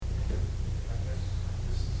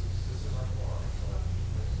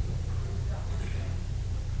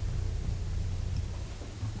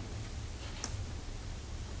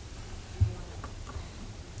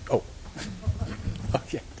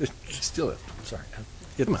Still, sorry.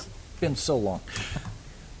 Come on. It's been so long.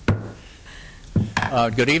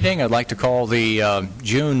 Good evening. I'd like to call the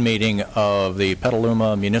June meeting of the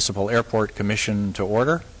Petaluma Municipal Airport Commission to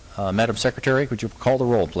order. Madam Secretary, would you call the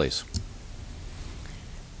roll, please?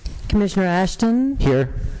 Commissioner Ashton.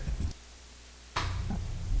 Here.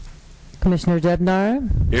 Commissioner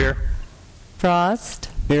Debnar. Here. Frost.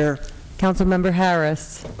 Here. Councilmember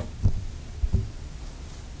Harris.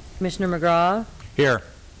 Commissioner McGraw. Here.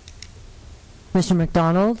 Commissioner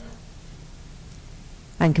McDonald.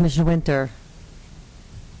 And Commissioner Winter.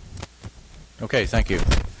 Okay, thank you.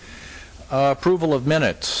 Approval of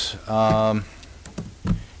minutes.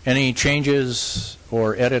 Any changes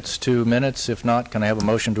or edits to minutes? If not, can I have a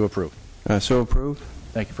motion to approve? So approved.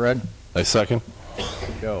 Thank you, Fred. I second.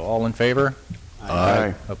 Go. All in favor?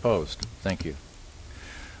 Aye. Opposed? Thank you.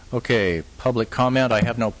 Okay, public comment. I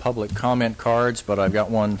have no public comment cards, but I've got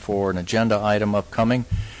one for an agenda item upcoming.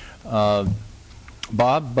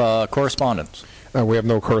 Bob, correspondence. We have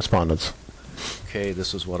no correspondence. Okay,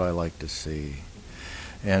 this is what I like to see.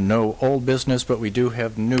 And no old business, but we do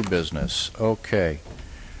have new business. Okay.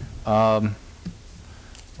 Let's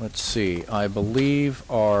see. I believe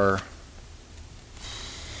our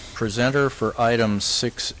presenter for item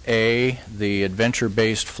 6A, the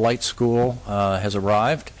adventure-based flight school, has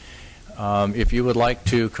arrived. If you would like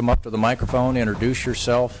to come up to the microphone, introduce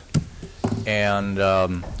yourself and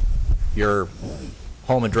your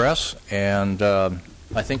home address, and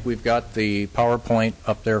I think we've got the PowerPoint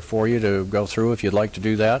up there for you to go through if you'd like to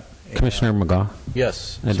do that. Commissioner McGaw,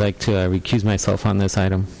 Yes. I'd like to recuse myself on this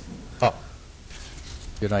item. Oh,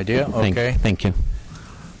 good idea. Okay. Thank you.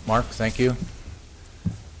 Mark, thank you.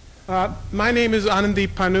 My name is Anandeep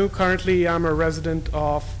Panu. Currently, I'm a resident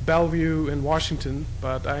of Bellevue in Washington,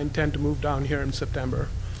 but I intend to move down here in September.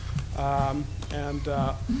 I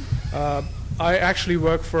actually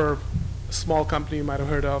work for a small company you might have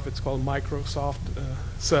heard of. It's called Microsoft.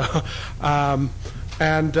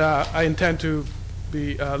 I intend to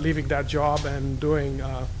be leaving that job and doing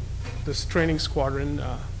this training squadron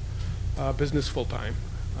business full-time.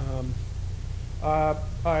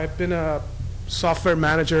 I've been a software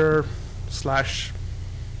manager slash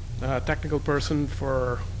technical person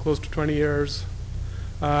for close to 20 years.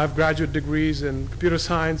 I have graduate degrees in computer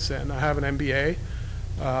science, and I have an MBA.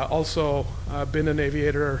 Also, I've been an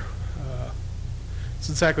aviator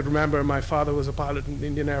since I could remember. My father was a pilot in the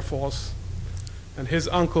Indian Air Force, and his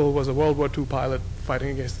uncle was a World War II pilot fighting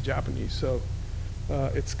against the Japanese. So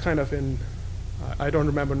it's kind of in, I don't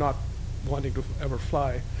remember not wanting to ever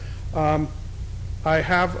fly. I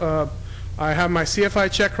have my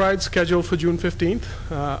CFI check ride scheduled for June 15th.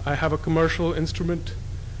 I have a commercial instrument,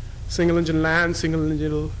 single-engine land,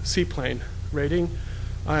 single-engine seaplane rating.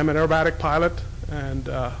 I am an aerobatic pilot, and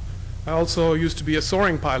I also used to be a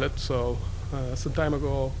soaring pilot, so some time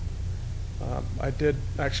ago I did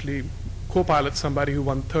actually co-pilot somebody who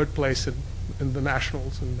won third place in the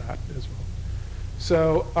nationals and that as well.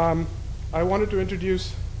 So I wanted to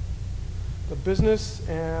introduce the business,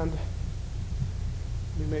 and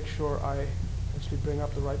let me make sure I actually bring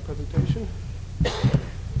up the right presentation.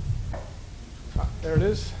 There it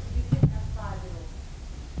is.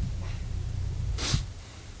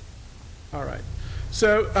 All right.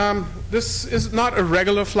 So this is not a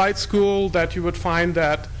regular flight school that you would find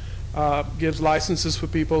that gives licenses for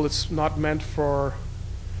people. It's not meant for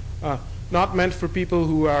people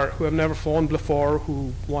who have never flown before,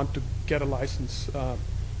 who want to get a license.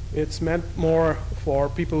 It's meant more for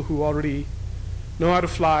people who already know how to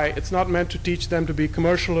fly. It's not meant to teach them to be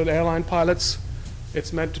commercial and airline pilots.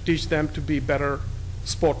 It's meant to teach them to be better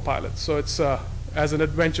sport pilots. So it's as an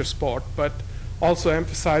adventure sport, but also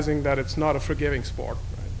emphasizing that it's not a forgiving sport.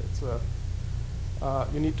 Right?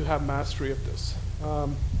 It's you need to have mastery of this.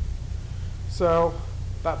 So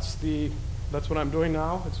that's what I'm doing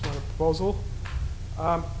now. It's my proposal.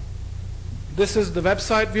 This is the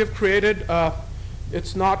website we have created.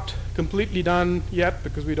 It's not completely done yet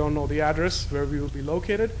because we don't know the address where we will be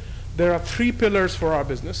located. There are 3 pillars for our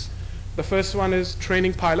business. The first one is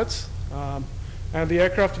training pilots. And the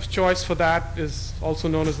aircraft of choice for that is also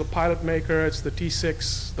known as the Pilot Maker. It's the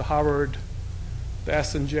T6, the Howard, the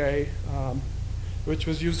S&J, which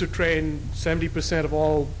was used to train 70% of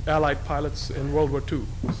all Allied pilots in World War II.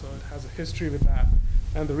 So it has a history with that.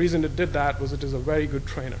 And the reason it did that was it is a very good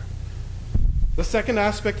trainer. The second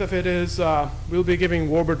aspect of it is we'll be giving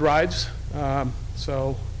warbird rides. That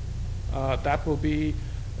will be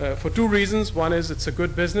for 2 reasons. One is it's a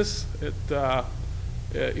good business. The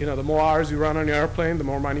more hours you run on your airplane, the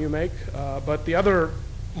more money you make. But the other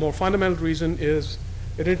more fundamental reason is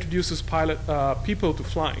it introduces people to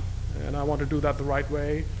flying. And I want to do that the right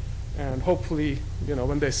way. And hopefully,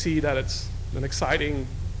 when they see that it's an exciting,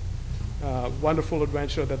 wonderful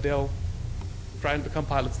adventure, that they'll try and become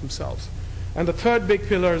pilots themselves. And the third big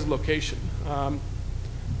pillar is location. The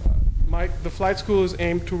flight school is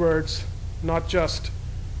aimed towards not just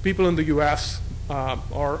people in the U.S.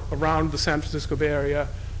 Or around the San Francisco Bay Area,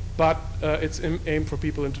 but it's aimed for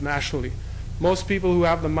people internationally. Most people who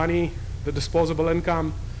have the money, the disposable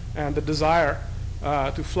income, and the desire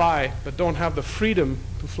to fly, but don't have the freedom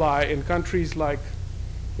to fly in countries like,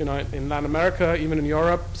 in Latin America, even in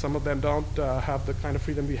Europe, some of them don't have the kind of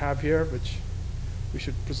freedom we have here, which we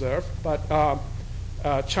should preserve. But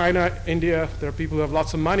China, India, there are people who have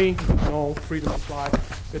lots of money, no freedom to fly.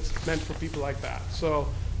 It's meant for people like that. So,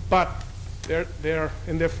 but they're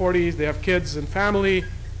in their 40s, they have kids and family.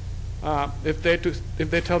 If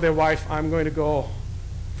they tell their wife, I'm going to go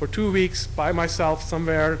for 2 weeks by myself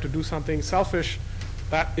somewhere to do something selfish,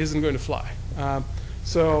 that isn't going to fly.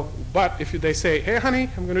 But if they say, hey honey,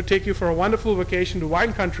 I'm going to take you for a wonderful vacation to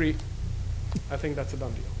wine country, I think that's a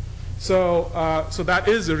done deal. So that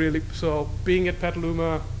is so being at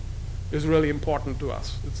Petaluma is really important to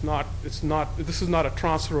us. This is not a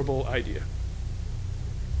transferable idea.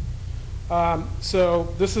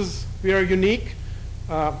 We are unique.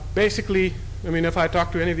 Basically, if I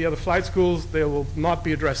talk to any of the other flight schools, they will not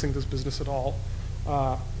be addressing this business at all.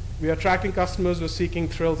 We are attracting customers who are seeking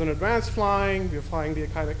thrills in advanced flying. We are flying the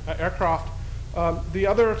aircraft. The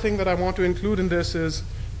other thing that I want to include in this is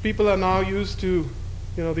people are now used to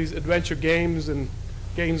these adventure games and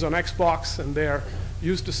games on Xbox, and they're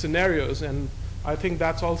used to scenarios. And I think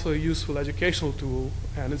that's also a useful educational tool.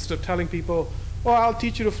 And instead of telling people, well, I'll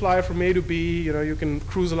teach you to fly from A to B, you can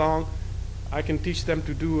cruise along, I can teach them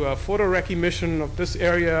to do a photo recce mission of this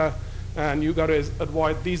area, and you got to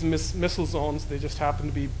avoid these missile zones. They just happen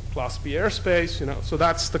to be Class B airspace, So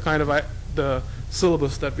that's the kind of the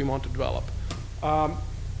syllabus that we want to develop.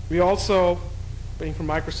 We also, being from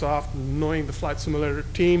Microsoft, knowing the flight simulator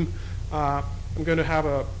team, I'm going to have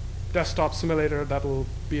a desktop simulator that will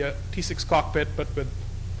be a T6 cockpit, but with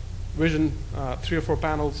vision, 3 or 4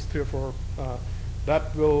 panels, 3 or 4,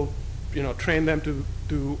 that will, train them to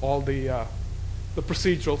do all the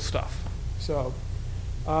procedural stuff. So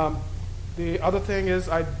the other thing is,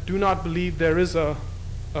 I do not believe there is a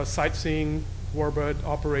sightseeing warbird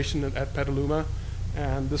operation at Petaluma,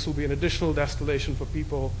 and this will be an additional destination for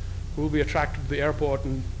people who will be attracted to the airport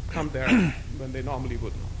and come there when they normally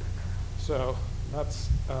wouldn't. So that's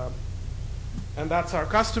our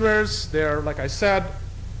customers. They're, like I said,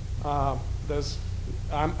 I'm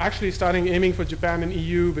actually aiming for Japan and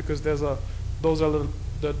EU because the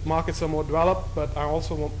markets are more developed, but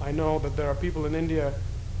I know that there are people in India,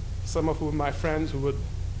 some of whom are my friends, who would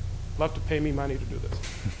love to pay me money to do this.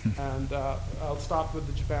 And I'll start with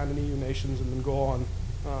the Japan and EU nations and then go on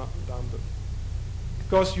down the. Of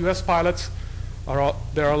course, U.S. pilots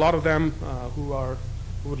there are a lot of them who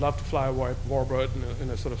would love to fly a warbird in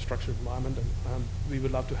a sort of structured environment, and we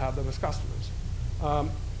would love to have them as customers.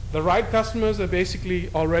 The right customers are basically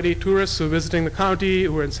already tourists who are visiting the county,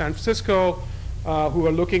 who are in San Francisco, who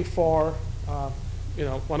are looking for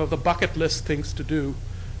one of the bucket list things to do,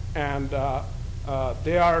 and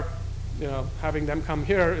they are having them come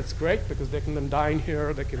here. It's great because they can then dine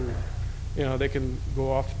here. They can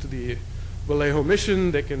go off to the Vallejo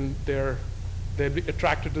mission. They'd be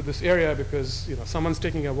attracted to this area because someone's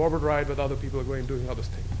taking a warbird ride, but other people are going doing other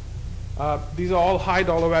things. These are all high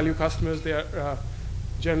dollar value customers. They are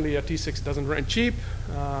generally a T6 doesn't rent cheap,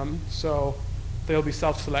 so they'll be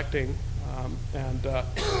self-selecting, and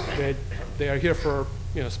they are here for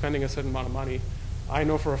spending a certain amount of money. I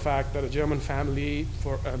know for a fact that a German family,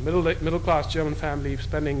 for a middle-class German family,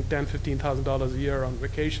 spending $10,000, $15,000 a year on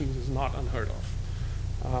vacations is not unheard of.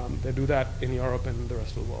 They do that in Europe and the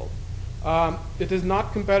rest of the world. It is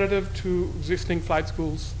not competitive to existing flight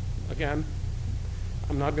schools. Again,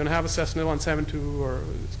 I'm not going to have a Cessna 172, or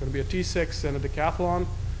it's going to be a T6 and a decathlon,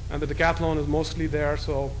 and the decathlon is mostly there,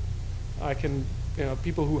 so I can,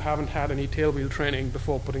 people who haven't had any tailwheel training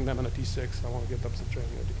before putting them in a T6, I want to give them some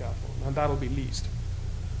training in a decathlon, and that'll be leased.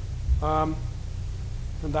 And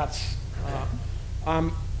that's,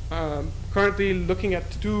 I'm currently looking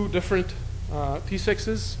at 2 different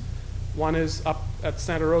T6s. One is up at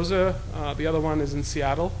Santa Rosa, the other one is in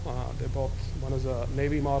Seattle. One is a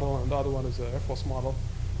Navy model and the other one is an Air Force model.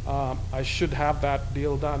 I should have that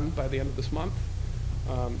deal done by the end of this month.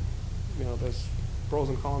 There's pros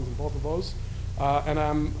and cons in both of those. And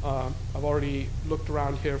I've already looked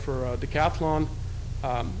around here for a decathlon.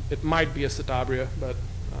 It might be a Citabria, but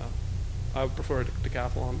I would prefer a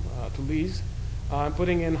decathlon to lease. I'm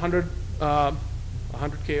putting in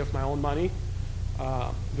 $100K of my own money.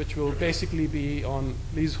 which will basically be on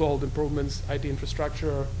leasehold improvements, IT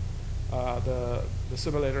infrastructure, the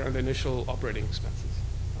simulator, and the initial operating expenses.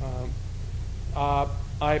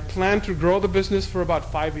 I plan to grow the business for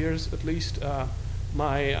about 5 years at least.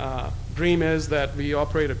 My dream is that we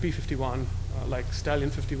operate a P51 like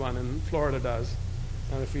Stallion 51 in Florida does.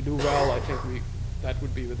 And if we do well, I think that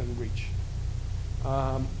would be within reach.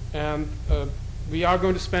 We are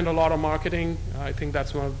going to spend a lot on marketing. I think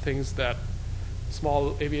that's one of the things that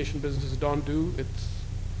small aviation businesses don't do. It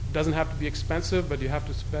doesn't have to be expensive, but you have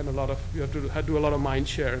to spend you have to do a lot of mind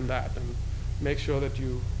share in that and make sure that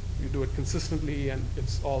you do it consistently and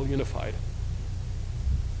it's all unified.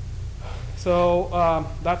 So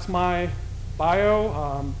that's my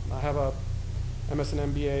bio. I have a MS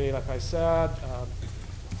and MBA, like I said.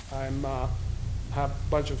 I have a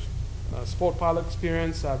bunch of sport pilot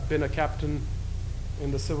experience. I've been a captain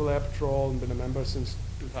in the Civil Air Patrol and been a member since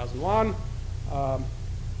 2001. I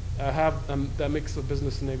have the mix of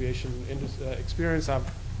business and aviation experience.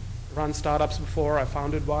 I've run startups before. I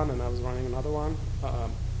founded one, and I was running another one.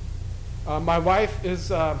 My wife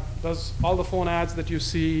does all the phone ads that you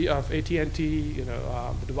see of AT&T,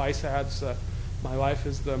 the device ads. My wife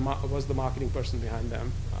was the marketing person behind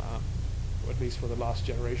them, at least for the last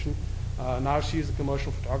generation. Now she's a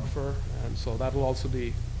commercial photographer, and so that will also be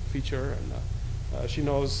a feature. And she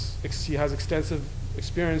has extensive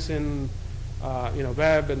experience in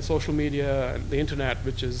web and social media and the internet,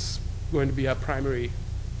 which is going to be our primary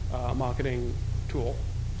marketing tool.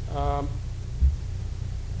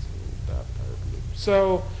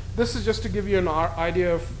 So this is just to give you an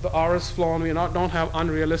idea of the hours flown. We don't have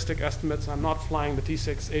unrealistic estimates. I'm not flying the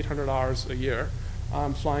T6 800 hours a year.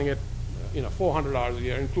 I'm flying it 400 hours a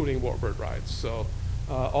year, including warbird rides. So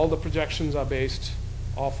all the projections are based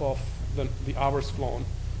off of the hours flown.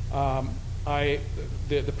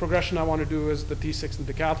 The progression I want to do is the T6 and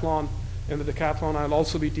decathlon. In the decathlon, I'll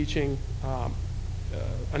also be teaching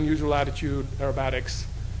unusual attitude, aerobatics.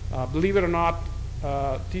 Believe it or not,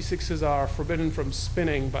 T6s are forbidden from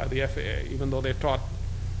spinning by the FAA, even though they taught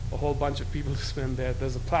a whole bunch of people to spin.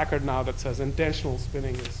 There's a placard now that says intentional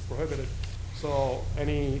spinning is prohibited. So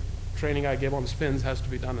any training I give on spins has to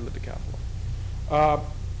be done in the decathlon.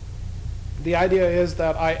 The idea is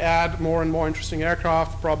that I add more and more interesting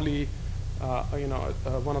aircraft, probably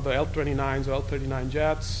one of the L-29s or L-39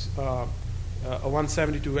 jets, a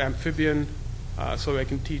 172 amphibian, so I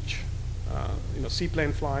can teach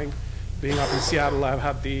seaplane flying. Being up in Seattle, I've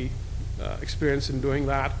had the experience in doing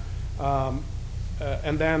that.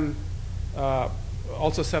 And then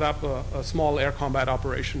also set up a small air combat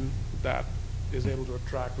operation that is able to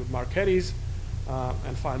attract with Marquette's.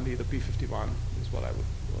 And finally, the P-51 is what I would,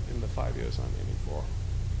 in the 5 years I'm aiming for.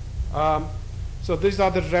 So these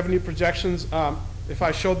are the revenue projections. If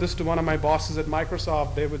I showed this to one of my bosses at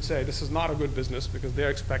Microsoft, they would say this is not a good business because they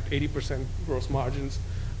expect 80% gross margins.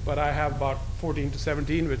 But I have about 14 to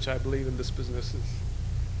 17, which I believe in this business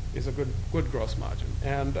is a good gross margin.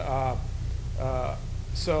 And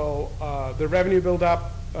so the revenue builds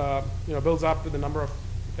up with the number of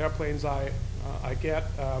airplanes I get.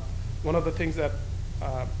 One of the things that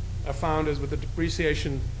I found is with the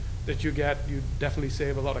depreciation that you get, you definitely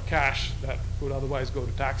save a lot of cash that would otherwise go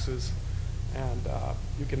to taxes, and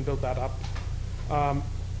you can build that up.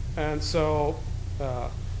 And so,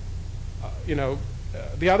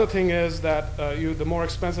 the other thing is that the more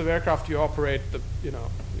expensive aircraft you operate, the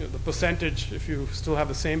percentage, if you still have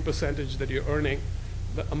the same percentage that you're earning,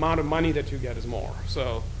 the amount of money that you get is more.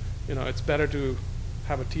 So, it's better to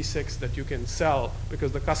have a T6 that you can sell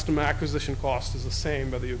because the customer acquisition cost is the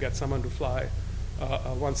same whether you get someone to fly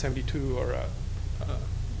a 172 or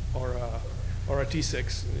a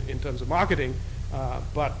T6 in terms of marketing,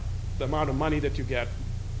 but the amount of money that you get,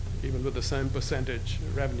 even with the same percentage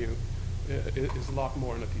revenue, is a lot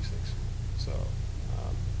more in a T6. So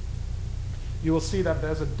you will see that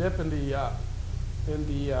there's a dip in the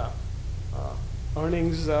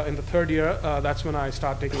earnings in the third year. That's when I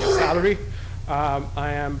start taking a salary.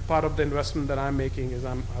 I am part of the investment that I'm making is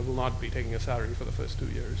I will not be taking a salary for the first 2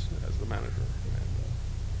 years as the manager.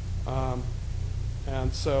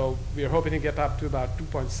 And so we are hoping to get up to about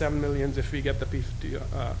 2.7 million if we get the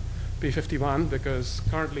P51, because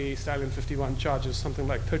currently Stallion 51 charges something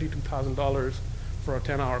like $32,000 for a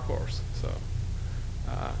 10-hour course. So,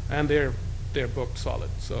 and they're booked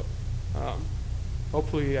solid. So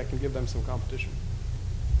hopefully I can give them some competition.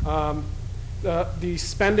 The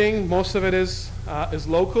spending, most of it is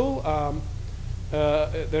local.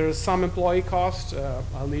 There is some employee cost.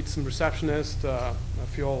 I'll need some receptionist, a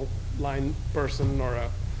fuel line person, or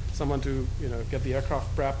someone to get the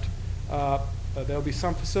aircraft prepped. there'll be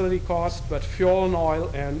some facility cost, but fuel and oil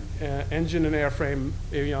and engine and airframe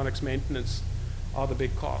avionics maintenance are the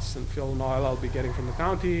big costs. And fuel and oil I'll be getting from the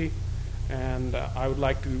county, and I would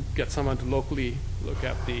like to get someone to locally look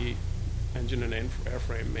at the engine and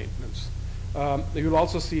airframe maintenance. You'll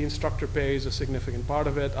also see instructor pay is a significant part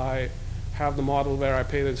of it. I have the model where I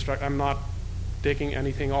pay the instructor. I'm not taking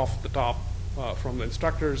anything off the top from the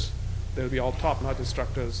instructors. They'll be all top-notch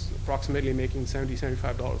instructors, approximately making $70,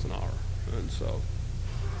 $75 an hour. And so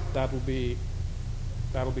that'll be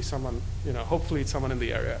someone, hopefully it's someone in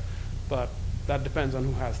the area, but that depends on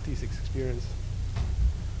who has T6 experience.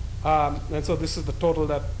 And so this is the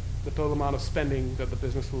total amount of spending that the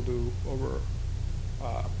business will do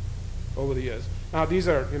over the years. Now these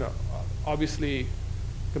are, obviously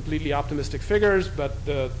completely optimistic figures, but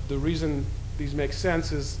the reason these make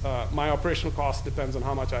sense is my operational cost depends on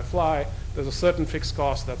how much I fly. There's a certain fixed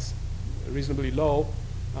cost that's reasonably low,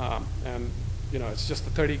 and it's just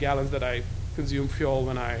the 30 gallons that I consume fuel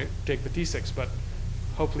when I take the T6, but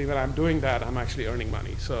hopefully when I'm doing that, I'm actually earning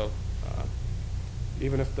money. So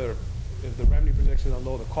even if the revenue projections are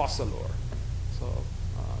low, the costs are lower.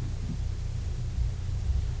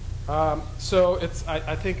 So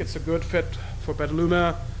I think it's a good fit for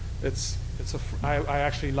Petaluma. I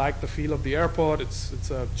actually like the feel of the airport.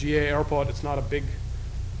 It's a GA airport. It's not a big,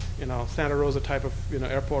 Santa Rosa type of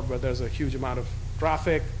airport where there's a huge amount of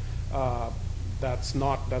traffic. That's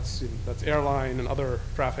airline and other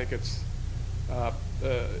traffic. It's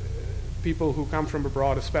people who come from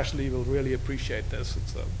abroad, especially, will really appreciate this.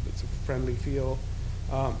 It's a friendly feel.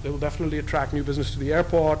 It will definitely attract new business to the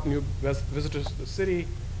airport, new visitors to the city.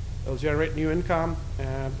 It'll generate new income,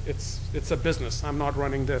 and it's a business. I'm not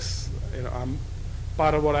running this. I'm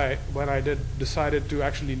part of when I decided to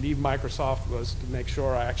actually leave Microsoft was to make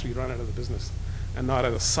sure I actually run it as a business and not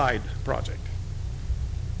as a side project.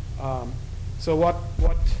 So what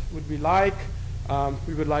would we like?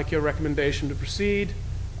 We would like your recommendation to proceed.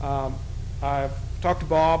 I've talked to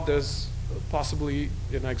Bob. There's possibly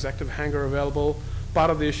an executive hangar available.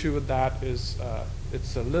 Part of the issue with that is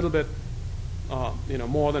it's a little bit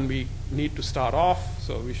more than we need to start off.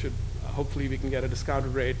 So we should hopefully we can get a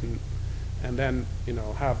discounted rate and then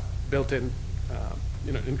have built-in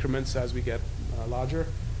increments as we get larger.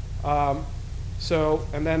 And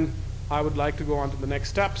then I would like to go on to the next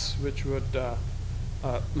steps, which would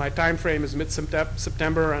my time frame is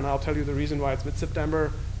mid-September, and I'll tell you the reason why it's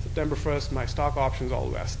mid-September. September 1st, my stock options all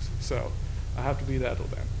vest, so I have to be there till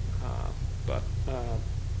then. But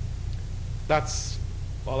that's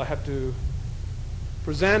all I had to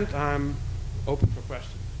present. I'm open for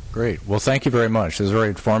questions. Great. Well, thank you very much. It was very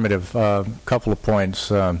informative. Couple of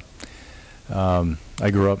points. I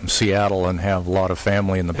grew up in Seattle and have a lot of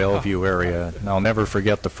family in the Bellevue area. And I'll never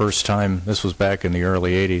forget the first time, this was back in the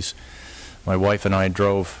early 80s, my wife and I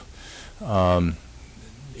drove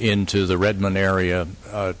into the Redmond area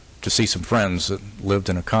to see some friends that lived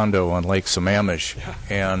in a condo on Lake Sammamish.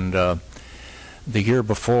 And the year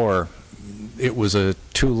before, it was a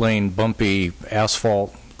two-lane bumpy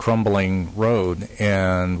asphalt crumbling road,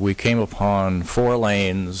 and we came upon 4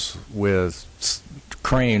 lanes with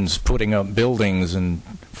cranes putting up buildings and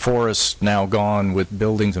forests now gone with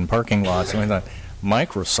buildings and parking lots. And we thought,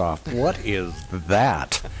 Microsoft, what is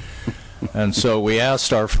that? And so we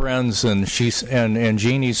asked our friends, and and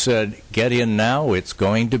Jeannie said, "Get in now. It's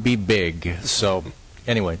going to be big." So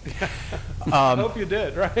anyway, I hope you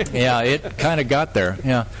did, right? Yeah, it kind of got there.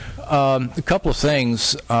 Yeah, a couple of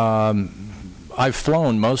things. I've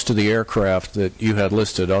flown most of the aircraft that you had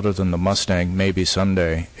listed, other than the Mustang, maybe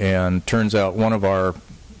someday. And turns out one of our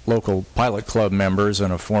local pilot club members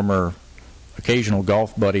and a former occasional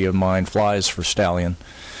golf buddy of mine flies for Stallion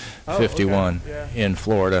 51 in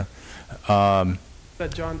Florida. Is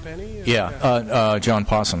that John Penny? Yeah, John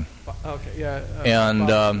Posson. Okay, yeah. And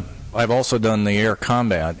I've also done the air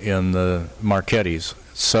combat in the Marquettis,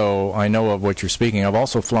 so I know of what you're speaking. I've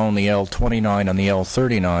also flown the L-29 and the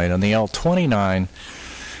L-39. And the L-29,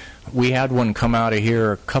 we had one come out of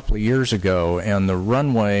here a couple of years ago, and the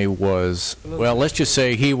runway was, well, let's just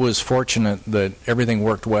say he was fortunate that everything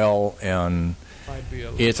worked well, and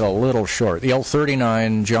it's a little short. The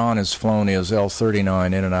L-39, John has flown his L-39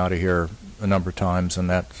 in and out of here a number of times, and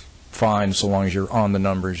that's fine so long as you're on the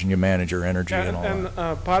numbers and you manage your energy and all that.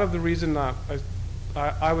 And part of the reason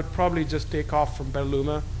I would probably just take off from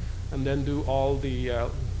Petaluma and then do all the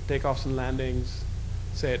takeoffs and landings,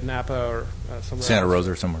 say at Napa or somewhere Santa else.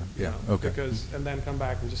 Rosa or somewhere. Yeah. Okay. And then come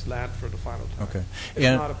back and just land for the final time. Okay. It's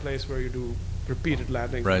not a place where you do repeated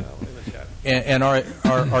landings. Right. In a jet. And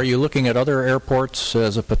are you looking at other airports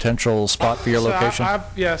as a potential spot for your location?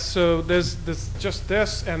 Yes. So there's just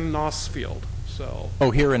this and Noss Field. So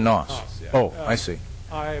Oh, here in Nos? Nos, yeah. Oh, I see.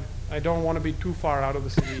 I don't want to be too far out of the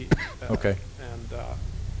city. Okay.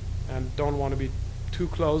 And don't want to be too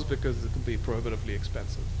close because it could be prohibitively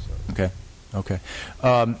expensive. So. Okay, okay.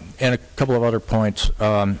 And a couple of other points.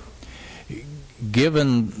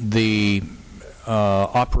 Given the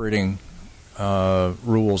operating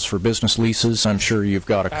rules for business leases, I'm sure you've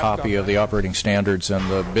got a I've copy got of the that. operating standards and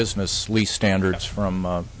the business lease standards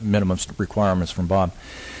from minimum requirements from Bob.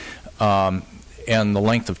 And the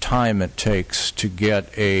length of time it takes to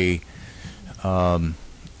get a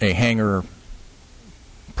hangar,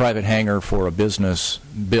 private hangar for a business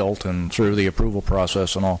built and through the approval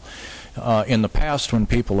process and all. In the past, when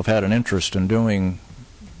people have had an interest in doing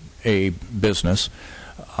a business,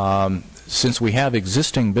 since we have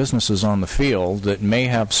existing businesses on the field that may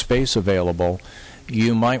have space available,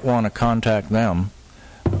 you might want to contact them.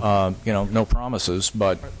 No promises,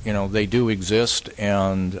 but they do exist,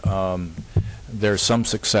 and there's some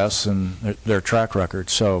success in their track record,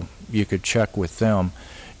 so you could check with them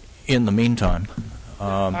in the meantime.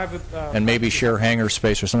 And maybe share hangar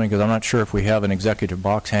space or something, because I'm not sure if we have an executive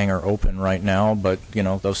box hangar open right now, but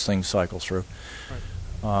those things cycle through.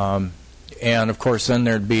 Right. And of course, then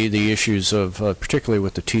there'd be the issues of, particularly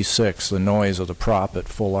with the T6, the noise of the prop at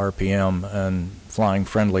full RPM and flying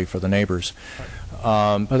friendly for the neighbors.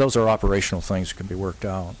 But those are operational things that can be worked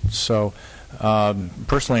out. So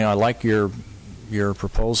personally, I like your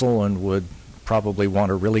proposal and would probably want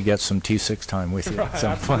to really get some T6 time with you at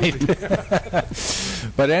some point.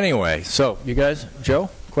 But anyway, so you guys, Joe,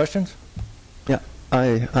 questions? Yeah,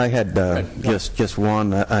 I had just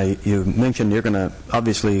one. You mentioned you're going to,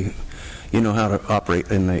 obviously, you know how to operate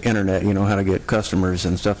in the internet, you know how to get customers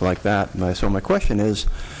and stuff like that. So my question is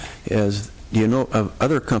do you know of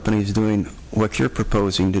other companies doing what you're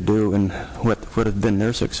proposing to do, and what has been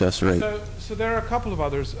their success rate? So there are a couple of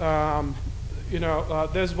others.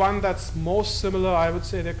 There's one that's most similar, I would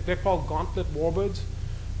say. They're called Gauntlet Warbirds.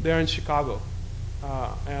 They're in Chicago.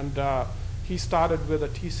 And he started with a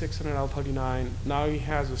T6 and an L-39. Now he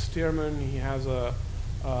has a Stearman. He has a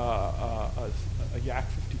Yak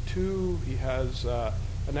 52. He has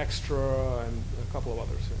an Extra and a couple of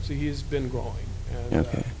others. So he's been growing. And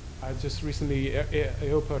Okay. I just recently,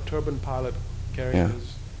 AOPA Turbine pilot carried Yeah.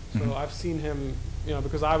 his. So I've seen him,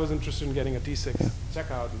 because I was interested in getting a T6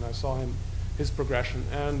 checkout, and I saw his progression.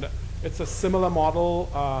 And it's a similar model.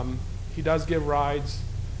 He does give rides,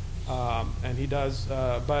 and he does,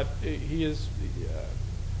 but he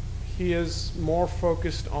is more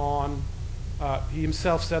focused on, he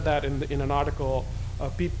himself said that in an article,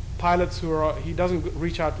 pilots who are, he doesn't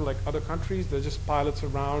reach out to like other countries. They're just pilots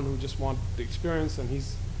around who just want the experience, and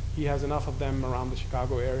he has enough of them around the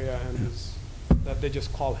Chicago area, and that they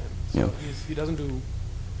just call him. So he doesn't do.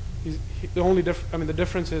 The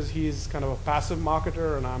difference is he's kind of a passive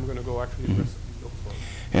marketer, and I'm going to go actually aggressively look for him.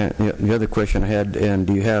 And the other question I had, and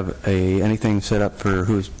do you have anything set up for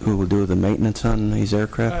who will do the maintenance on these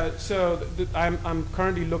aircraft? I'm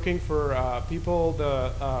currently looking for people.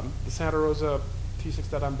 The Santa Rosa T6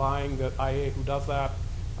 that I'm buying, the IA who does that,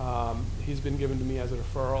 he's been given to me as a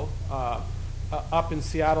referral. Up in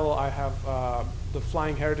Seattle, I have the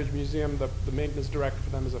Flying Heritage Museum. The maintenance director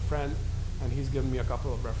for them is a friend, and he's given me a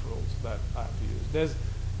couple of referrals that I have to use. There's,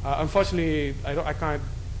 unfortunately,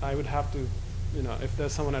 I would have to, if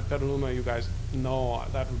there's someone at Petaluma you guys know,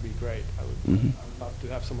 that would be great. I would love to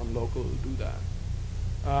have someone local do that.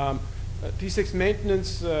 T6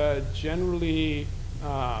 maintenance, generally,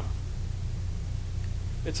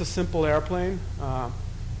 it's a simple airplane. I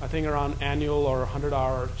think around annual or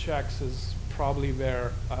 100-hour checks is probably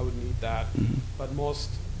where I would need that. But most,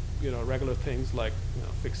 regular things like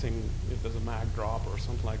fixing if there's a mag drop or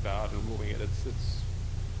something like that and moving it,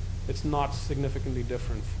 it's not significantly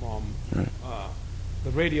different from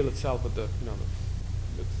the radial itself, but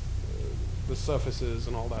the surfaces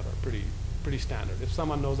and all that are pretty standard. If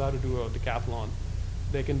someone knows how to do a decathlon,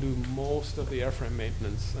 they can do most of the airframe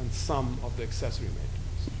maintenance and some of the accessory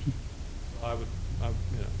maintenance. So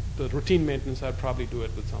the routine maintenance, I'd probably do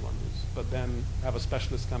it with someone but then have a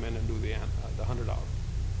specialist come in and do the 100-hour.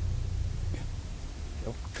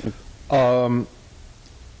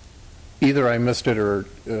 Either I missed it or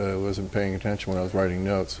wasn't paying attention when I was writing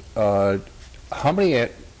notes. How many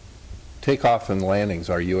takeoff and landings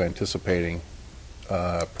are you anticipating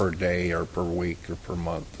per day or per week or per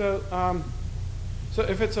month? So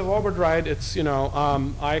if it's a warbird ride, it's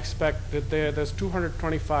I expect that there's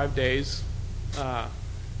 225 days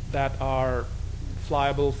that are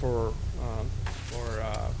flyable for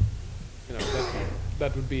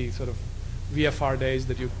that would be sort of VFR days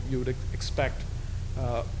that you would expect.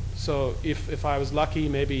 So if I was lucky,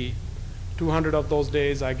 maybe 200 of those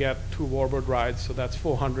days I get 2 warbird rides, so that's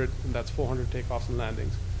 400, and that's 400 takeoffs and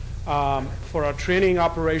landings. For a training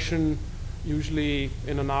operation, usually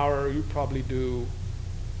in an hour, you probably do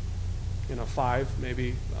 5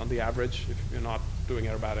 maybe on the average if you're not doing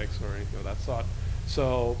aerobatics or anything of that sort.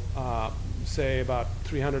 So say about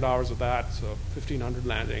 300 hours of that, so 1,500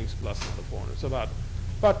 landings plus the 400. So about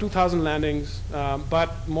 2,000 landings,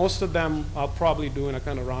 but most of them I'll probably do in a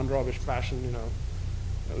kind of round-robin fashion,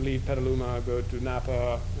 leave Petaluma, go to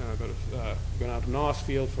Napa, go down to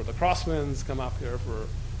Northfield for the crosswinds, come up here for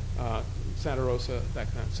Santa Rosa, that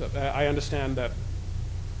kind of stuff. I understand that,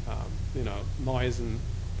 noise and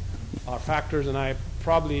are factors, and I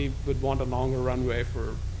probably would want a longer runway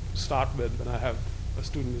for start with when I have a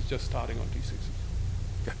student who's just starting on T6s.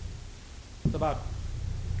 Okay. It's about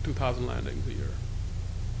 2,000 landings a year.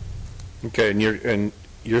 Okay, and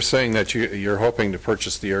you're saying that you're hoping to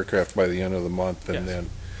purchase the aircraft by the end of the month, and Yes. then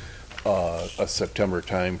a September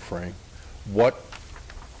time frame. What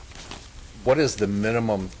is the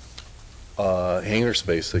minimum hangar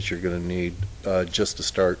space that you're going to need just to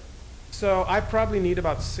start? So I probably need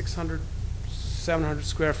about 600, 700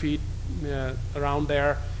 square feet, around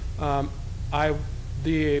there.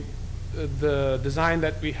 The design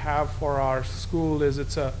that we have for our school is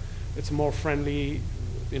it's a more friendly,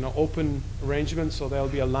 open arrangement. So there'll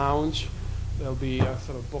be a lounge, there'll be a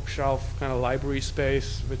sort of bookshelf kind of library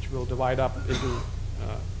space, which will divide up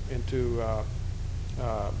into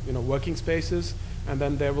working spaces, and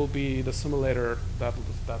then there will be the simulator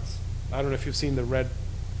that's I don't know if you've seen the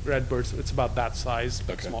Redbirds. It's about that size,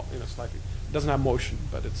 but Okay. small, slightly. It doesn't have motion,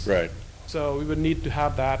 but it's Right. So we would need to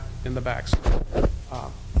have that in the back. So,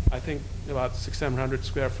 I think about 600-700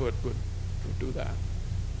 square foot would do that.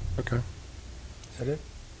 Okay. Is that it?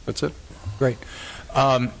 That's it? Great.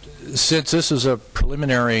 Since this is a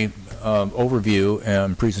preliminary overview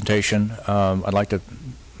and presentation, I'd like to,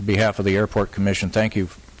 on behalf of the Airport Commission, thank you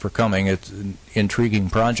for coming. It's an intriguing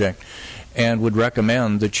project, and would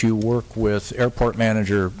recommend that you work with Airport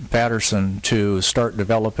Manager Patterson to start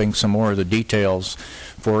developing some more of the details.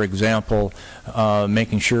 For example,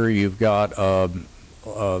 making sure you've got a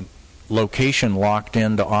location locked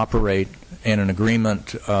in to operate and an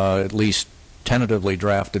agreement at least tentatively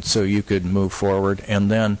drafted so you could move forward, and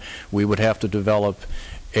then we would have to develop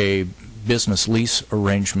a business lease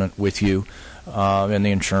arrangement with you and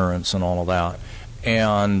the insurance and all of that,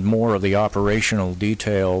 and more of the operational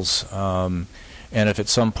details. And if at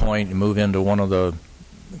some point you move into one of the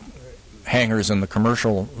hangars in the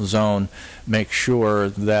commercial zone, make sure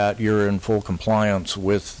that you're in full compliance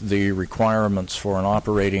with the requirements for an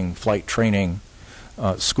operating flight training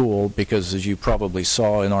school, because as you probably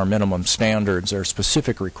saw in our minimum standards, there are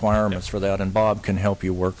specific requirements for that, and Bob can help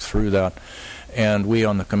you work through that. And we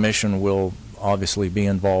on the Commission will obviously be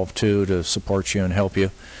involved too to support you and help you.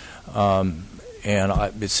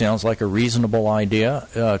 It sounds like a reasonable idea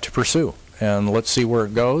to pursue. And let's see where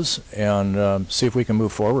it goes, and see if we can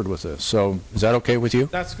move forward with this. So is that okay with you?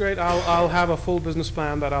 That's great. I'll have a full business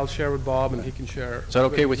plan that I'll share with Bob, and he can share. Is that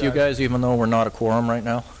okay with you guys, even though we're not a quorum right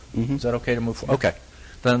now? Mhm. Is that okay to move forward? Okay.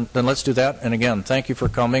 Then let's do that. And again, thank you for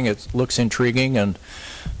coming. It looks intriguing, and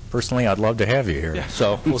personally, I'd love to have you here. Yeah.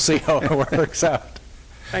 So we'll see how it works out.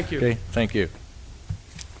 Thank you. Okay, thank you.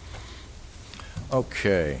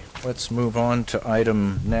 Okay, let's move on to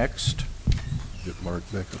item next. Get Mark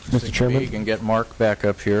back up. Mr. We Chairman, can get Mark back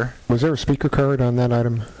up here. was there a speaker card on that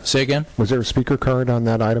item? Say again? Was there a speaker card on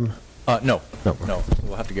that item? No. No. No,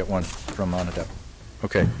 we'll have to get one from Monadep.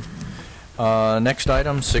 Okay. Next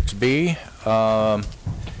item, 6B,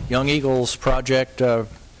 Young Eagles project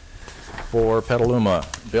for Petaluma.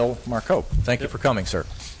 Bill Marcoux, thank you for coming, sir.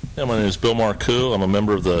 Yeah, my name is Bill Marcoux. I'm a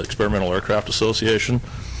member of the Experimental Aircraft Association.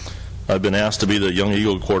 I've been asked to be the Young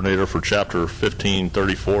Eagle coordinator for Chapter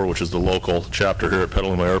 1534, which is the local chapter here at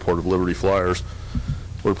Petaluma Airport of Liberty Flyers.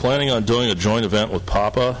 We're planning on doing a joint event with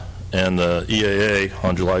PAPA and the EAA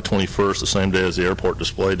on July 21st, the same day as the airport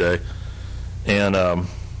display day. And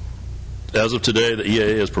as of today, the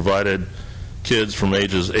EAA has provided kids from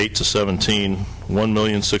ages 8 to 17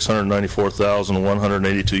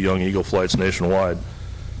 1,694,182 Young Eagle flights nationwide.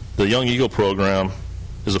 The Young Eagle program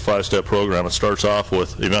is a 5-step program. It starts off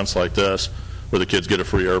with events like this, where the kids get a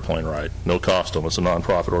free airplane ride, no cost them. It's a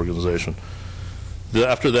nonprofit organization.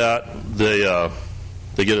 After that, they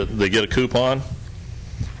get a coupon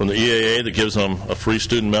from the EAA that gives them a free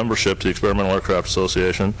student membership to the Experimental Aircraft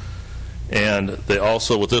Association, and they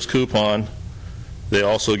also, with this coupon, they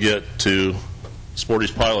also get to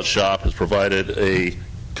Sporty's Pilot Shop has provided a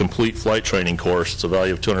complete flight training course. It's a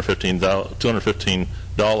value of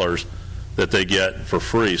 $215 that they get for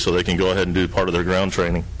free, so they can go ahead and do part of their ground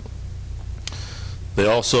training. They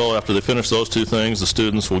also, after they finish those two things, the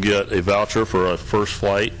students will get a voucher for a first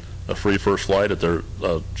flight, a free first flight at their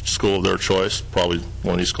school of their choice, probably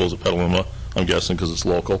one of these schools at Petaluma, I'm guessing, because it's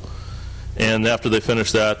local. And after they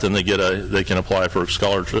finish that, then they can apply for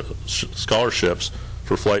scholarships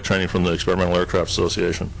for flight training from the Experimental Aircraft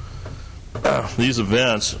Association. These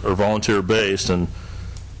events are volunteer-based, and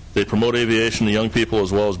they promote aviation to young people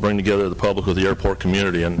as well as bring together the public with the airport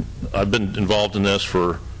community. And I've been involved in this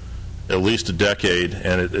for at least a decade,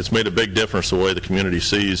 and it's made a big difference the way the community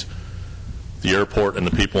sees the airport and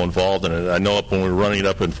the people involved in it. I know when we were running it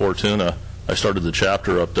up in Fortuna, I started the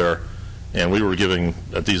chapter up there, and we were giving,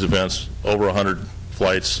 at these events, over 100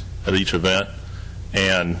 flights at each event,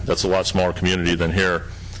 and that's a lot smaller community than here.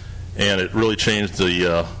 And it really changed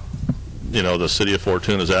the the city of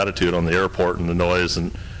Fortuna's attitude on the airport and the noise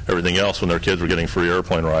and everything else when their kids were getting free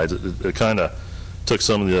airplane rides. It kind of took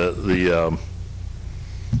some of the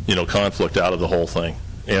conflict out of the whole thing,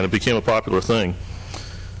 and it became a popular thing.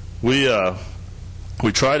 We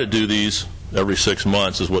try to do these every 6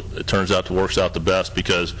 months, is what it turns out to works out the best,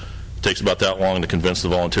 because it takes about that long to convince the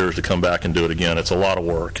volunteers to come back and do it again. It's a lot of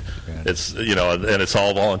work. Yeah. It's and it's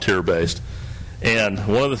all volunteer based. And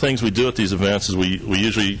one of the things we do at these events is we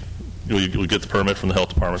usually get the permit from the health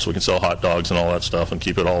department so we can sell hot dogs and all that stuff and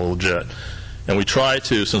keep it all legit. And we try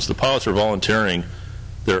to, since the pilots are volunteering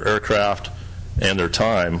their aircraft and their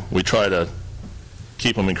time, we try to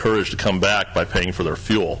keep them encouraged to come back by paying for their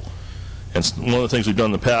fuel. And one of the things we've done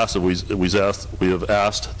in the past is we have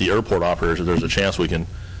asked the airport operators if there's a chance we can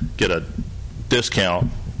get a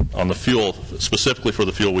discount on the fuel, specifically for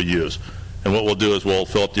the fuel we use. And what we'll do is we'll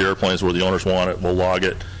fill up the airplanes where the owners want it, we'll log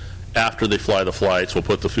it. After they fly the flights, we'll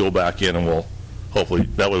put the fuel back in, and we'll hopefully,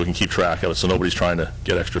 that way we can keep track of it so nobody's trying to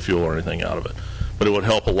get extra fuel or anything out of it. But it would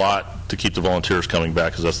help a lot to keep the volunteers coming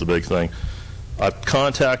back, because that's the big thing. I've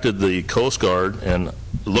contacted the Coast Guard, and it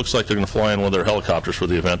looks like they're going to fly in one of their helicopters for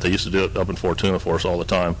the event. They used to do it up in Fortuna for us all the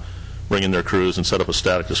time, bring in their crews and set up a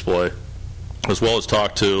static display, as well as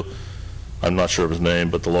talk to, I'm not sure of his name,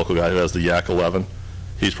 but the local guy who has the Yak 11.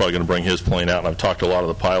 He's probably going to bring his plane out, and I've talked to a lot of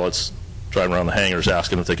the pilots driving around the hangars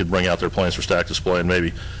asking if they could bring out their planes for static display, and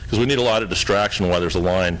maybe, because we need a lot of distraction while there's a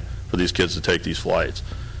line for these kids to take these flights.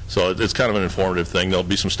 So it's kind of an informative thing. There'll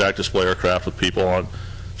be some static display aircraft with people on,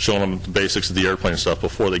 showing them the basics of the airplane and stuff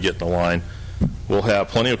before they get in the line. We'll have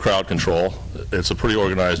plenty of crowd control. It's a pretty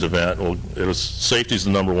organized event. Safety is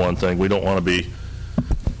the number one thing. We don't want to be,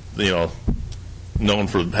 known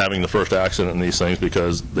for having the first accident in these things,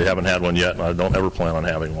 because they haven't had one yet, and I don't ever plan on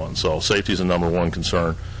having one. So safety is the number one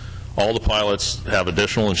concern. All the pilots have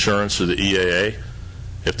additional insurance through the EAA.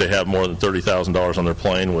 If they have more than $30,000 on their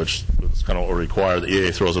plane, which is kind of what we require, the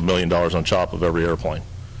EAA throws $1 million on top of every airplane.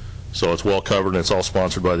 So it's well covered, and it's all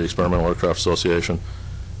sponsored by the Experimental Aircraft Association.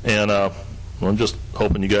 And I'm just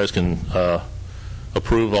hoping you guys can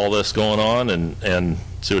approve all this going on and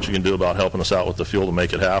see what you can do about helping us out with the fuel to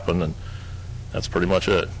make it happen. And that's pretty much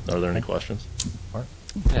it. Are there any questions?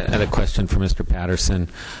 I had a question for Mr. Patterson.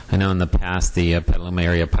 I know in the past the Petaluma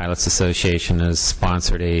Area Pilots Association has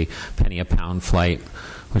sponsored a penny a pound flight,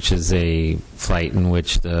 which is a flight in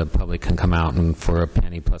which the public can come out, and for a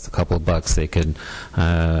penny plus a couple of bucks they could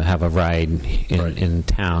have a ride in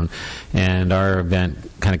town. And our event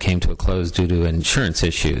kind of came to a close due to insurance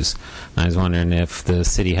issues. I was wondering if the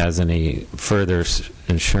city has any further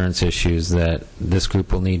insurance issues that this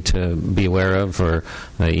group will need to be aware of, or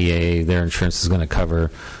the EAA, their insurance is going to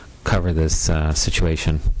cover this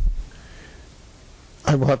situation.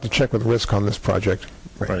 I will have to check with risk on this project.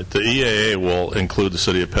 Right. The EAA will include the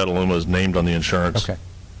city of Petaluma as named on the insurance. Okay.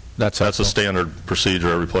 That's a standard procedure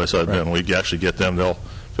every place I've been. We actually get them. They'll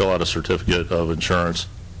fill out a certificate of insurance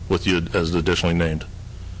with you as additionally named.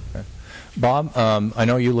 Okay. Bob, I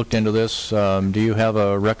know you looked into this. Do you have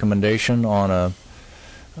a recommendation on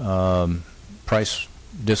a price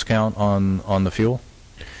discount on the fuel?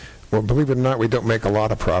 Well, believe it or not, we don't make a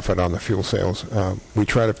lot of profit on the fuel sales. We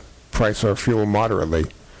try to price our fuel moderately.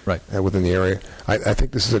 Right. Within the area. I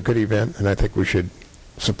think this is a good event, and I think we should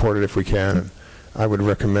support it if we can. And I would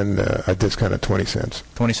recommend a discount of 20 cents.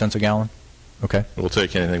 20 cents a gallon? Okay. We'll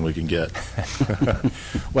take anything we can get.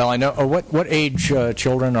 Well, I know. What age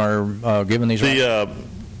children are given these rides?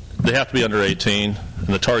 They have to be under 18, and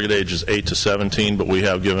the target age is 8 to 17, but we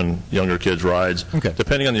have given younger kids rides. Okay.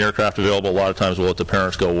 Depending on the aircraft available, a lot of times we'll let the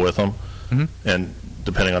parents go with them. Mm-hmm. And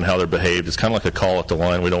depending on how they're behaved, it's kind of like a call at the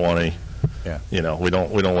line. We don't want any... Yeah. We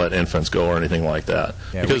don't let infants go or anything like that,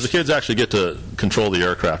 because the kids actually get to control the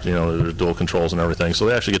aircraft. There's dual controls and everything, so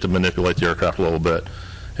they actually get to manipulate the aircraft a little bit,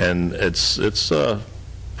 and it's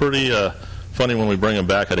pretty funny when we bring them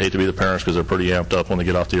back. I'd hate to be the parents, because they're pretty amped up when they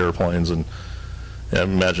get off the airplanes, and I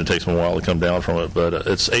imagine it takes them a while to come down from it, but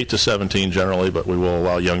it's 8 to 17 generally, but we will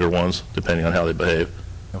allow younger ones depending on how they behave.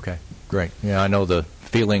 Okay, great. Yeah, I know the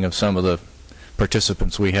feeling of some of the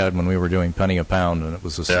participants we had when we were doing penny a pound, and it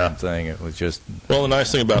was the same Yeah. thing. It was just, Well, the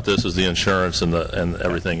nice thing about this is the insurance and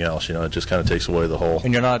everything else. You know, it just kind of takes away the whole.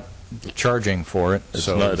 and you're not charging for it, It's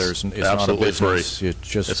so not- it's not a absolutely business. free. It's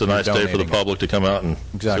just It's a nice you're day for the donating it. public to come out and see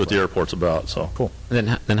Exactly. what the airport's about. So Cool. Then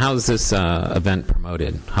how is this event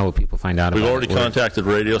promoted? How will people find out we've about it? already contacted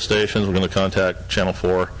radio stations. We're going to contact Channel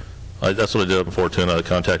 4. That's what I did before too. And I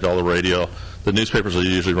contact all the radio. The newspapers will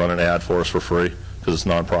usually run an ad for us for free because it's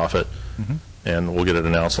nonprofit, and we'll get it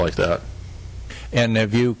announced like that. And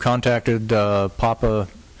have you contacted Papa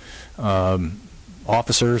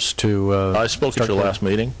officers to? I spoke at start your the- last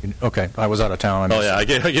meeting. Okay, I was out of town. I Oh missed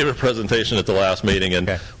yeah, I gave a presentation at the last meeting, and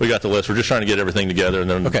Okay. we got the list. We're just trying to get everything together, and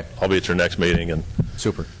then Okay. I'll be at your next meeting and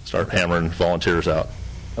Super. start hammering volunteers out.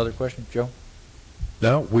 Other questions, Joe?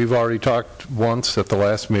 No, we've already talked once at the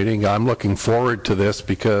last meeting. I'm looking forward to this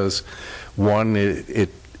because, one, it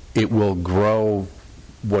will grow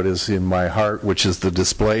what is in my heart, which is the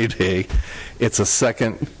display day. It's a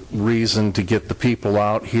second reason to get the people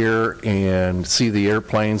out here and see the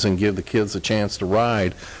airplanes and give the kids a chance to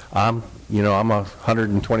ride. I'm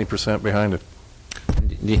 120% behind it.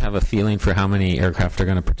 Do you have a feeling for how many aircraft are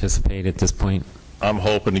going to participate at this point? I'm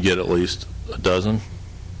hoping to get at least a dozen,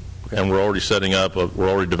 and we're already setting up. We're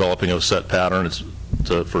already developing a set pattern. It's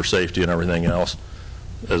for safety and everything else.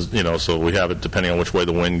 As you know, so we have it depending on which way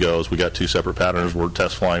the wind goes. We got 2 separate patterns. We're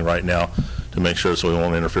test flying right now to make sure so we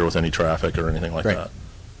won't interfere with any traffic or anything like Great. that.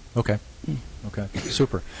 Okay. Okay.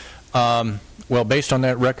 Super. Well, based on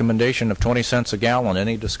that recommendation of 20 cents a gallon,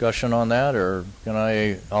 any discussion on that, or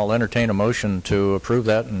I'll entertain a motion to approve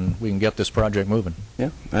that, and we can get this project moving.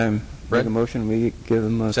 Yeah, make Brett? a motion, we give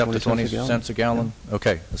them Accept the 20 cents a gallon. cents a gallon?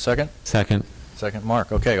 Okay. A second? Second. Second,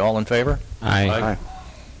 Mark. Okay. All in favor? Aye. Aye.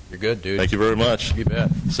 You're good, dude. Thank you very much. You bet.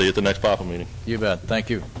 See you at the next PAPA meeting. You bet. Thank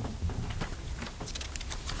you.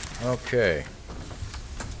 Okay.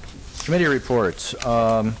 Committee reports.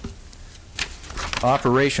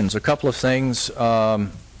 Operations, a couple of things.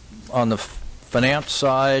 On the finance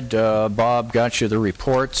side, Bob got you the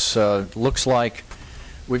reports. Looks like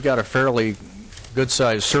we've got a fairly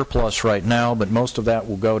good-sized surplus right now, but most of that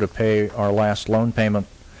will go to pay our last loan payment,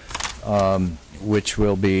 which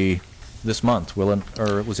will be this month,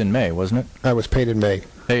 or it was in May, wasn't it? I was paid in May.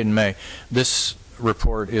 Paid in May. This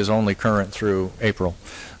report is only current through April.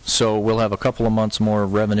 So we'll have a couple of months more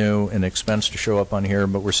revenue and expense to show up on here,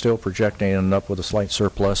 but we're still projecting to end up with a slight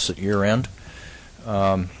surplus at year end,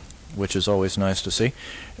 which is always nice to see.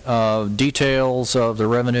 Details of the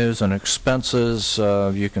revenues and expenses,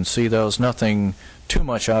 you can see those. Nothing too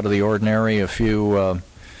much out of the ordinary. A few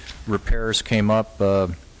repairs came up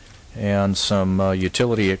and some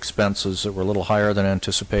utility expenses that were a little higher than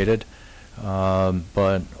anticipated.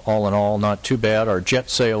 But all in all, not too bad. Our jet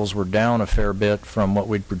sales were down a fair bit from what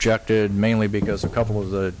we'd projected, mainly because a couple of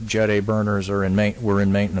the Jet A burners were in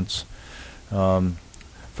maintenance for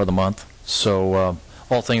the month. So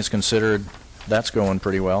all things considered, that's going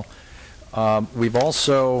pretty well. We've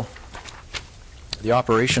also, the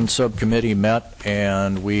operations subcommittee met,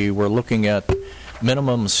 and we were looking at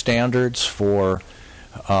minimum standards for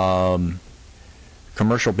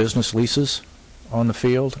commercial business leases on the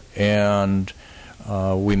field, and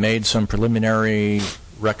we made some preliminary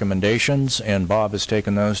recommendations, and Bob has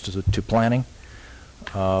taken those to planning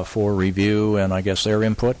for review and I guess their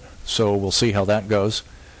input. So we'll see how that goes.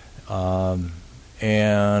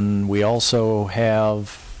 And we also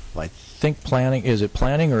have, I think, planning. Is it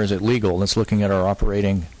planning or is it legal? That's looking at our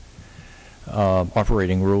operating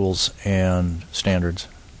rules and standards.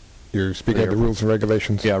 You're speaking of the rules and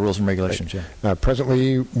regulations? Yeah, rules and regulations, yeah.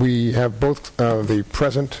 Presently, we have both the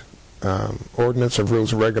present ordinance of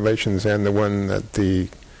rules and regulations and the one that the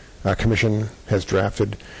commission has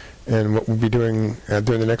drafted. And what we'll be doing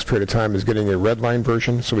during the next period of time is getting a red line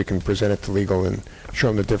version so we can present it to legal and show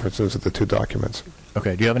them the differences of the two documents.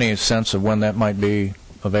 Okay. Do you have any sense of when that might be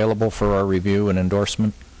available for our review and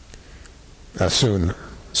endorsement? Soon.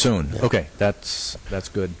 Soon. Yeah. Okay. That's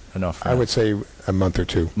good enough. For I now. would say a month or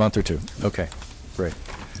two. Month or two. Okay. Great.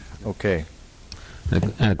 Okay. I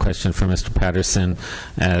had a question for Mr. Patterson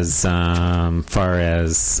as far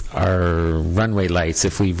as our runway lights,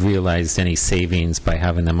 if we've realized any savings by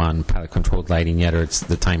having them on pilot-controlled lighting yet, or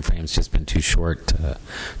the time frame's just been too short to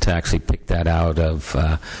actually pick that out of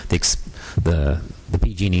the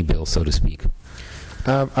PG&E bill, so to speak.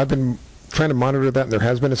 I've been trying to monitor that, and there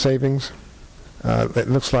has been a savings. It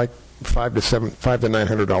looks like $500 to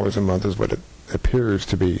 $900 a month is what it appears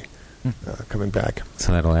to be coming back.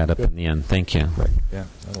 So that'll add up in the end. Thank you. Yeah,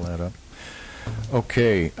 that'll add up.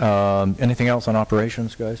 Okay, anything else on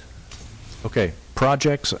operations, guys? Okay,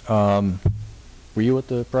 projects, were you at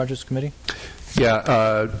the projects committee?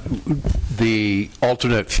 Yeah, the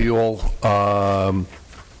alternate fuel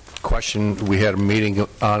question, we had a meeting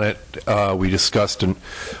on it. We discussed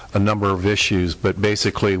a number of issues, but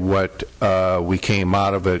basically what we came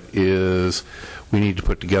out of it is we need to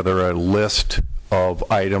put together a list of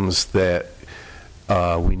items that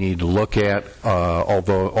we need to look at,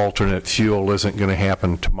 although alternate fuel isn't going to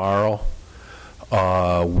happen tomorrow.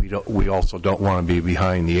 We also don't want to be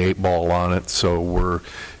behind the 8 ball on it, so we're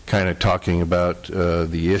kind of talking about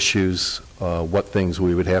the issues, what things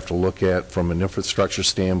we would have to look at from an infrastructure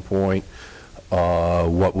standpoint,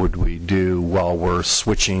 what would we do while we're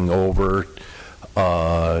switching over,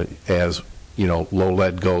 as low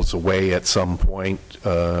lead goes away at some point.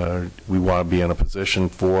 We want to be in a position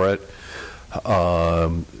for it.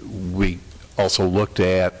 We also looked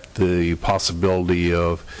at the possibility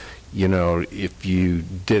of, if you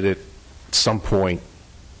did it some point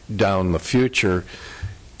down the future,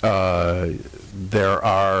 there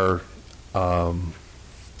are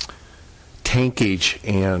tankage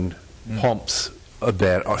and pumps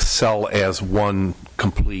that sell as one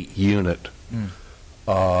complete unit.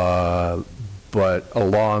 But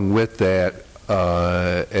along with that,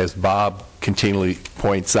 as Bob continually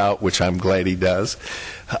points out, which I'm glad he does,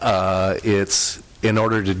 it's in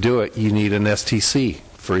order to do it, you need an STC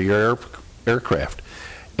for your aircraft.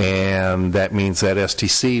 And that means that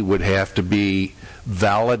STC would have to be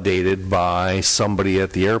validated by somebody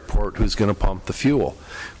at the airport who's going to pump the fuel,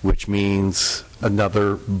 which means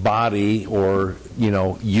another body or,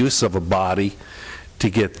 use of a body to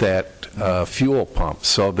get that fuel pump.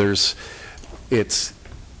 So it's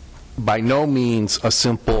by no means a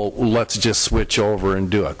simple, let's just switch over and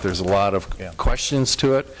do it. There's a lot of questions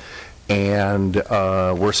to it, and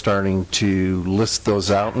we're starting to list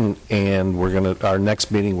those out, and we're going to, our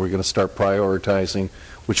next meeting, we're going to start prioritizing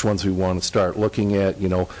which ones we want to start looking at,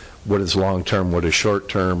 what is long-term, what is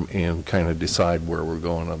short-term, and kind of decide where we're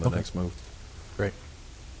going on the next move. Great.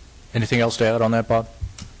 Anything else to add on that, Bob?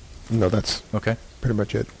 No, that's Okay. pretty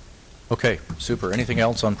much it. Okay, super. Anything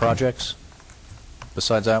else on projects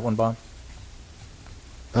besides that one, Bob?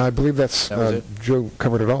 I believe that was it? Joe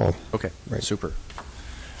covered it all. Okay, Right. super.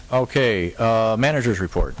 Okay, manager's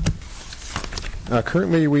report.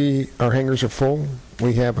 Currently, our hangars are full.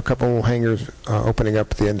 We have a couple hangars opening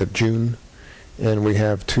up at the end of June, and we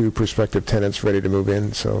have 2 prospective tenants ready to move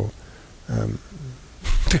in. So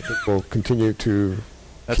we'll continue to.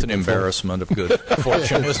 That's an embarrassment of good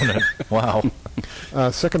fortune, isn't it? Wow.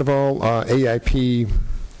 Second of all, AIP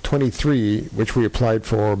 23, which we applied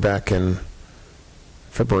for back in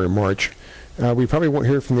February, March. We probably won't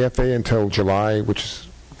hear from the FAA until July, which is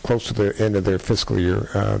close to the end of their fiscal year.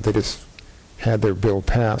 They just had their bill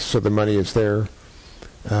passed, so the money is there.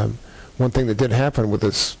 One thing that did happen with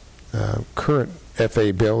this current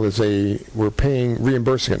FAA bill is we're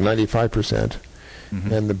reimbursing at 95%,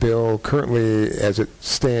 and the bill currently, as it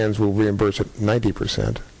stands, will reimburse at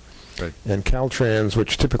 90%. Right. And Caltrans,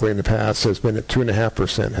 which typically in the past has been at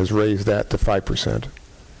 2.5%, has raised that to 5%.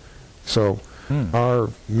 So our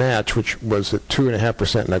match, which was at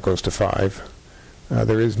 2.5%, now goes to 5%.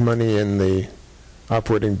 There is money in the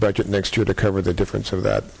operating budget next year to cover the difference of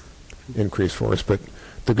that increase for us. But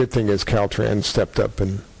the good thing is Caltrans stepped up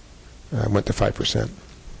and went to 5%.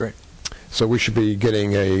 Great. So we should be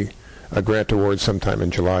getting a grant award sometime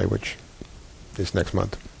in July, which is next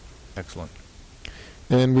month. Excellent.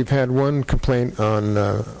 And we've had one complaint on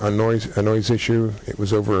a noise issue. It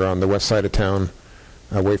was over on the west side of town,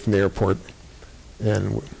 away from the airport.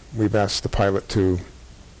 And we've asked the pilot to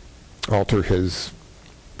alter his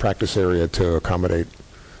practice area to accommodate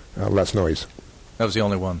less noise. That was the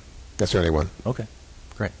only one. That's the only one. Okay,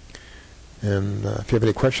 great. And if you have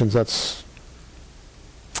any questions, that's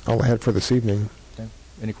all I had for this evening. Okay.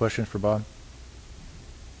 Any questions for Bob?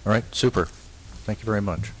 All right, super. Thank you very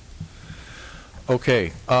much.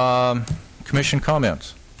 Okay, commission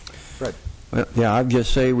comments. Fred. Well, yeah, I'd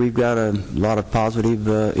just say we've got a lot of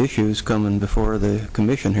positive issues coming before the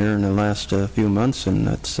commission here in the last few months, and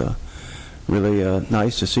it's really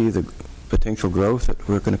nice to see the potential growth that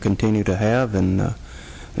we're going to continue to have, and the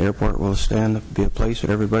airport will be a place that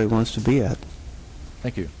everybody wants to be at.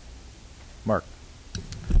 Thank you. Mark.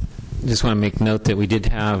 Just want to make note that we did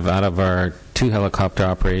have, out of our 2 helicopter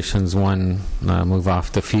operations, one move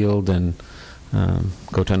off the field and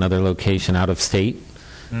go to another location out of state.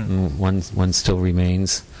 And one still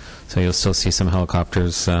remains. So you'll still see some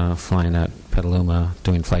helicopters flying at Petaluma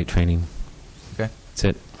doing flight training. Okay. That's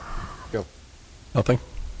it. Nothing?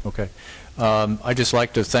 Okay. I'd just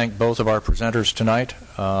like to thank both of our presenters tonight.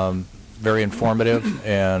 Very informative,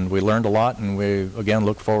 and we learned a lot, and we, again,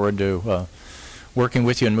 look forward to working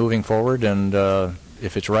with you and moving forward, and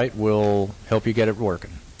if it's right, we'll help you get it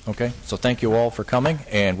working. Okay? So thank you all for coming,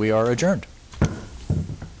 and we are adjourned.